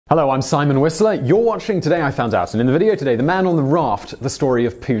Hello, I'm Simon Whistler. You're watching Today I Found Out, and in the video today, the man on the raft, the story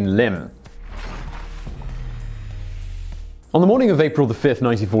of Poon Lim. On the morning of April the 5th,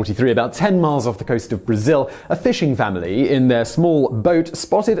 1943, about 10 miles off the coast of Brazil, a fishing family in their small boat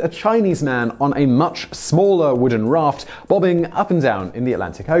spotted a Chinese man on a much smaller wooden raft bobbing up and down in the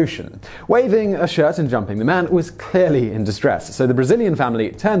Atlantic Ocean. Waving a shirt and jumping, the man was clearly in distress, so the Brazilian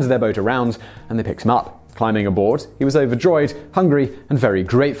family turned their boat around and they picked him up. Climbing aboard, he was overjoyed, hungry, and very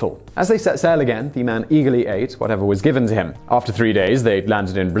grateful. As they set sail again, the man eagerly ate whatever was given to him. After 3 days, they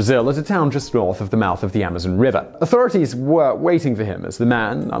landed in Brazil at a town just north of the mouth of the Amazon River. Authorities were waiting for him as the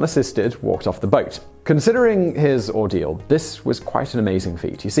man, unassisted, walked off the boat. Considering his ordeal, this was quite an amazing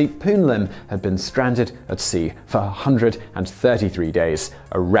feat. You see, Poon Lim had been stranded at sea for 133 days,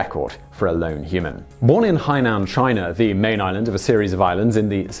 a record for a lone human. Born in Hainan, China, the main island of a series of islands in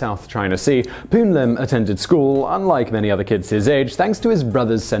the South China Sea, Poon Lim attended school, unlike many other kids his age, thanks to his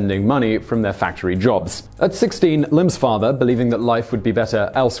brothers sending money from their factory jobs. At 16, Lim's father, believing that life would be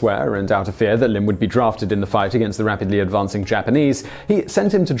better elsewhere and out of fear that Lim would be drafted in the fight against the rapidly advancing Japanese, he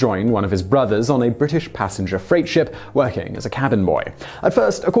sent him to join one of his brothers on a British passenger freight ship working as a cabin boy. At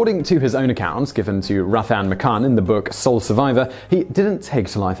first, according to his own account, given to Ruthann McCann in the book Sole Survivor, he didn't take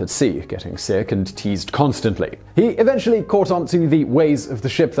to life at sea, getting sick and teased constantly. He eventually caught on to the ways of the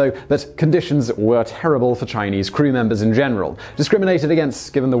ship, though, that conditions were terrible for Chinese crew members in general. Discriminated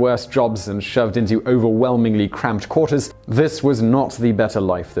against, given the worst jobs, and shoved into overwhelmingly cramped quarters, this was not the better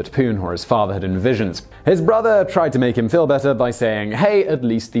life that Poon or his father had envisioned. His brother tried to make him feel better by saying, "Hey, at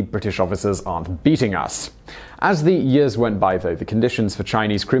least the British officers aren't beating us." As the years went by, though, the conditions for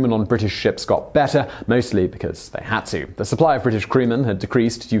Chinese crewmen on British ships got better, mostly because they had to. The supply of British crewmen had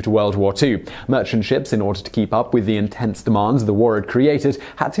decreased due to World War II. Merchant ships, in order to keep up with the intense demands the war had created,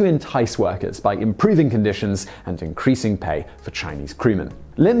 had to entice workers by improving conditions and increasing pay for Chinese crewmen.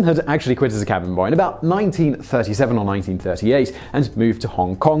 Lim had actually quit as a cabin boy in about 1937 or 1938 and moved to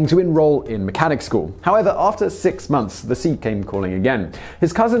Hong Kong to enroll in mechanic school. However, after 6 months, the sea came calling again.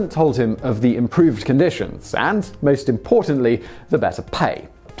 His cousin told him of the improved conditions and, most importantly, the better pay.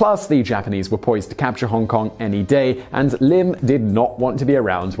 Plus, the Japanese were poised to capture Hong Kong any day, and Lim did not want to be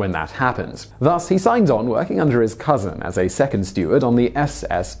around when that happened. Thus, he signed on working under his cousin as a second steward on the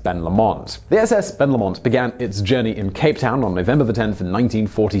SS Ben Lamont. The SS Ben Lamont began its journey in Cape Town on November 10th,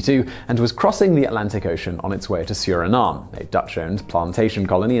 1942, and was crossing the Atlantic Ocean on its way to Suriname, a Dutch-owned plantation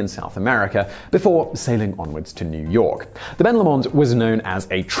colony in South America, before sailing onwards to New York. The Ben Lamont was known as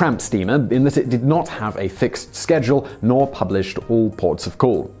a tramp steamer in that it did not have a fixed schedule nor published all ports of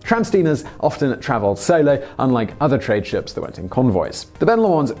call. Tramp steamers often traveled solo, unlike other trade ships that went in convoys. The Ben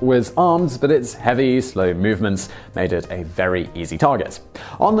Lamont was armed, but its heavy, slow movements made it a very easy target.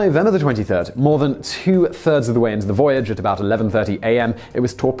 On November 23rd, more than 2/3 of the way into the voyage, at about 11:30 a.m., it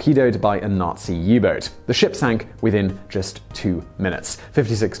was torpedoed by a Nazi U-boat. The ship sank within just 2 minutes.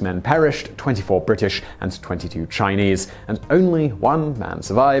 56 men perished, 24 British and 22 Chinese, and only one man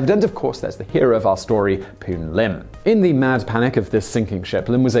survived, and of course there's the hero of our story, Poon Lim. In the mad panic of this sinking ship,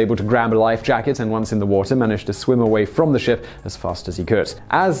 Lim was able to grab a life jacket and, once in the water, managed to swim away from the ship as fast as he could.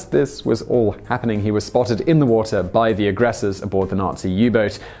 As this was all happening, he was spotted in the water by the aggressors aboard the Nazi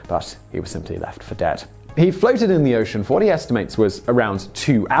U-boat, but he was simply left for dead. He floated in the ocean for what he estimates was around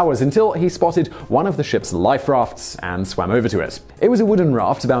 2 hours until he spotted one of the ship's life rafts and swam over to it. It was a wooden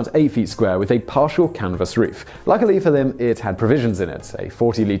raft about 8 feet square with a partial canvas roof. Luckily for them, it had provisions in it: a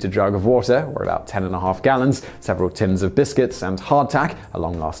 40-litre jug of water, or about 10.5 gallons, several tins of biscuits and hardtack, a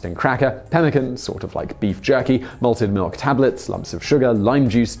long-lasting cracker, pemmican, sort of like beef jerky, malted milk tablets, lumps of sugar, lime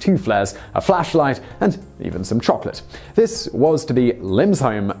juice, 2 flares, a flashlight, and even some chocolate. This was to be Lim's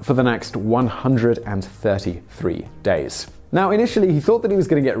home for the next 133 days. Now, initially, he thought that he was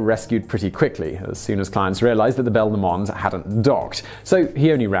going to get rescued pretty quickly, as soon as clients realized that the Ben Lamont hadn't docked, so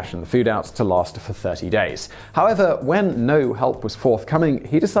he only rationed the food out to last for 30 days. However, when no help was forthcoming,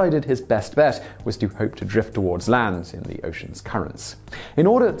 he decided his best bet was to hope to drift towards land in the ocean's currents. In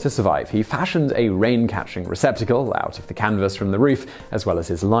order to survive, he fashioned a rain-catching receptacle out of the canvas from the roof, as well as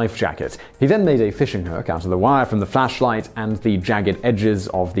his life jacket. He then made a fishing hook out of the wire from the flashlight and the jagged edges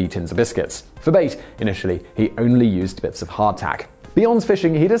of the tins of biscuits. For bait, initially, he only used bits of hardtack. Beyond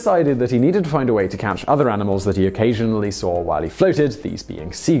fishing, he decided that he needed to find a way to catch other animals that he occasionally saw while he floated, these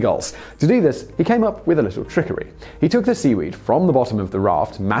being seagulls. To do this, he came up with a little trickery. He took the seaweed from the bottom of the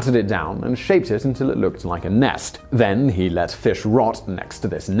raft, matted it down, and shaped it until it looked like a nest. Then he let fish rot next to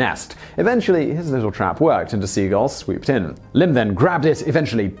this nest. Eventually, his little trap worked and a seagull swooped in. Lim then grabbed it,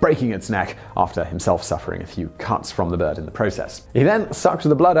 eventually breaking its neck, after himself suffering a few cuts from the bird in the process. He then sucked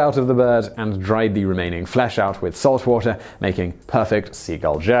the blood out of the bird and dried the remaining flesh out with salt water, making perfect perfect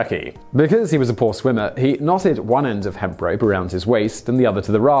seagull jerky. Because he was a poor swimmer, he knotted one end of hemp rope around his waist and the other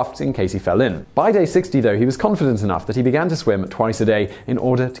to the raft in case he fell in. By day 60, though, he was confident enough that he began to swim twice a day in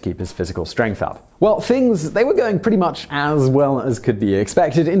order to keep his physical strength up. Well, they were going pretty much as well as could be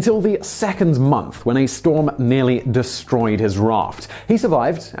expected until the second month, when a storm nearly destroyed his raft. He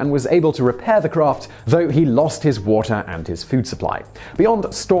survived and was able to repair the craft, though he lost his water and his food supply.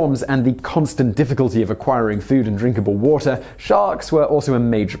 Beyond storms and the constant difficulty of acquiring food and drinkable water, sharks were also a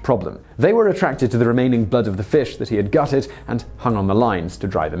major problem. They were attracted to the remaining blood of the fish that he had gutted and hung on the lines to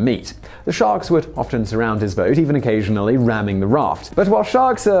dry the meat. The sharks would often surround his boat, even occasionally ramming the raft. But while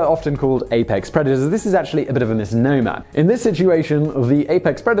sharks are often called apex predators, this is actually a bit of a misnomer. In this situation, the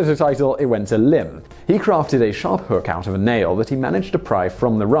apex predator title went to Lim. He crafted a sharp hook out of a nail that he managed to pry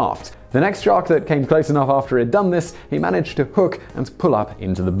from the raft. The next shark that came close enough after he'd done this, he managed to hook and pull up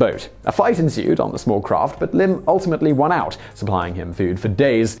into the boat. A fight ensued on the small craft, but Lim ultimately won out, supplying him food for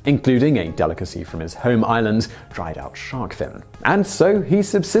days, including a delicacy from his home island, dried out shark fin. And so he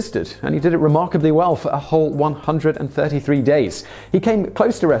subsisted, and he did it remarkably well for a whole 133 days. He came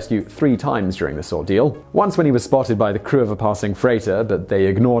close to rescue 3 times during this ordeal. Once when he was spotted by the crew of a passing freighter, but they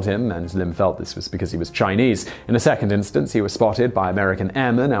ignored him, and Lim felt this was because he was Chinese. In a second instance, he was spotted by American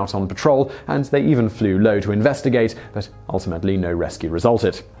airmen out on patrol, and they even flew low to investigate, but ultimately no rescue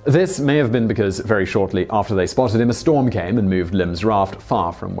resulted. This may have been because very shortly after they spotted him, a storm came and moved Lim's raft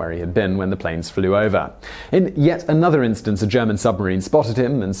far from where he had been when the planes flew over. In yet another instance, a German submarine spotted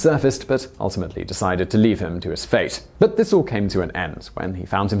him and surfaced, but ultimately decided to leave him to his fate. But this all came to an end when he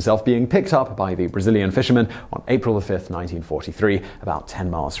found himself being picked up by the Brazilian fishermen on April 5, 1943, about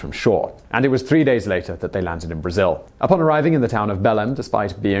 10 miles from shore. And it was 3 days later that they landed in Brazil. Upon arriving in the town of Belém,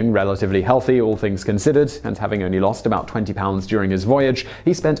 despite being relatively healthy, all things considered, and having only lost about 20 pounds during his voyage,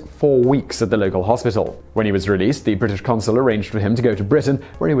 he spent 4 weeks at the local hospital. When he was released, the British consul arranged for him to go to Britain,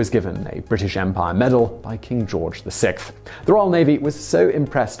 where he was given a British Empire Medal by King George VI. The Royal Navy was so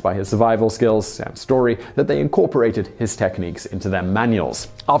impressed by his survival skills and story that they incorporated his techniques into their manuals.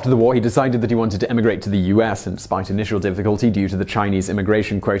 After the war, he decided that he wanted to emigrate to the US, and despite initial difficulty due to the Chinese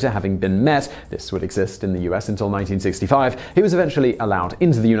immigration quota having been met, this would exist in the US until 1965, he was eventually allowed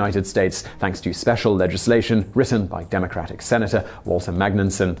into the United States thanks to special legislation written by Democratic Senator Walter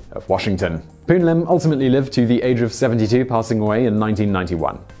Magnuson of Washington. Poon Lim ultimately lived to the age of 72, passing away in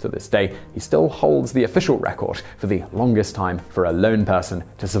 1991. To this day, he still holds the official record for the longest time for a lone person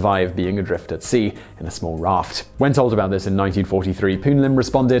to survive being adrift at sea in a small raft. When told about this in 1943, Poon Lim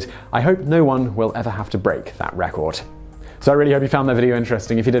responded, "I hope no one will ever have to break that record." So I really hope you found that video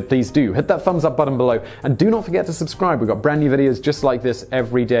interesting. If you did, please do hit that thumbs up button below, and do not forget to subscribe. We've got brand new videos just like this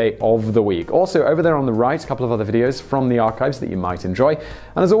every day of the week. Also, over there on the right, a couple of other videos from the archives that you might enjoy.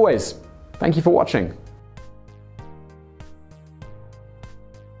 And as always, thank you for watching.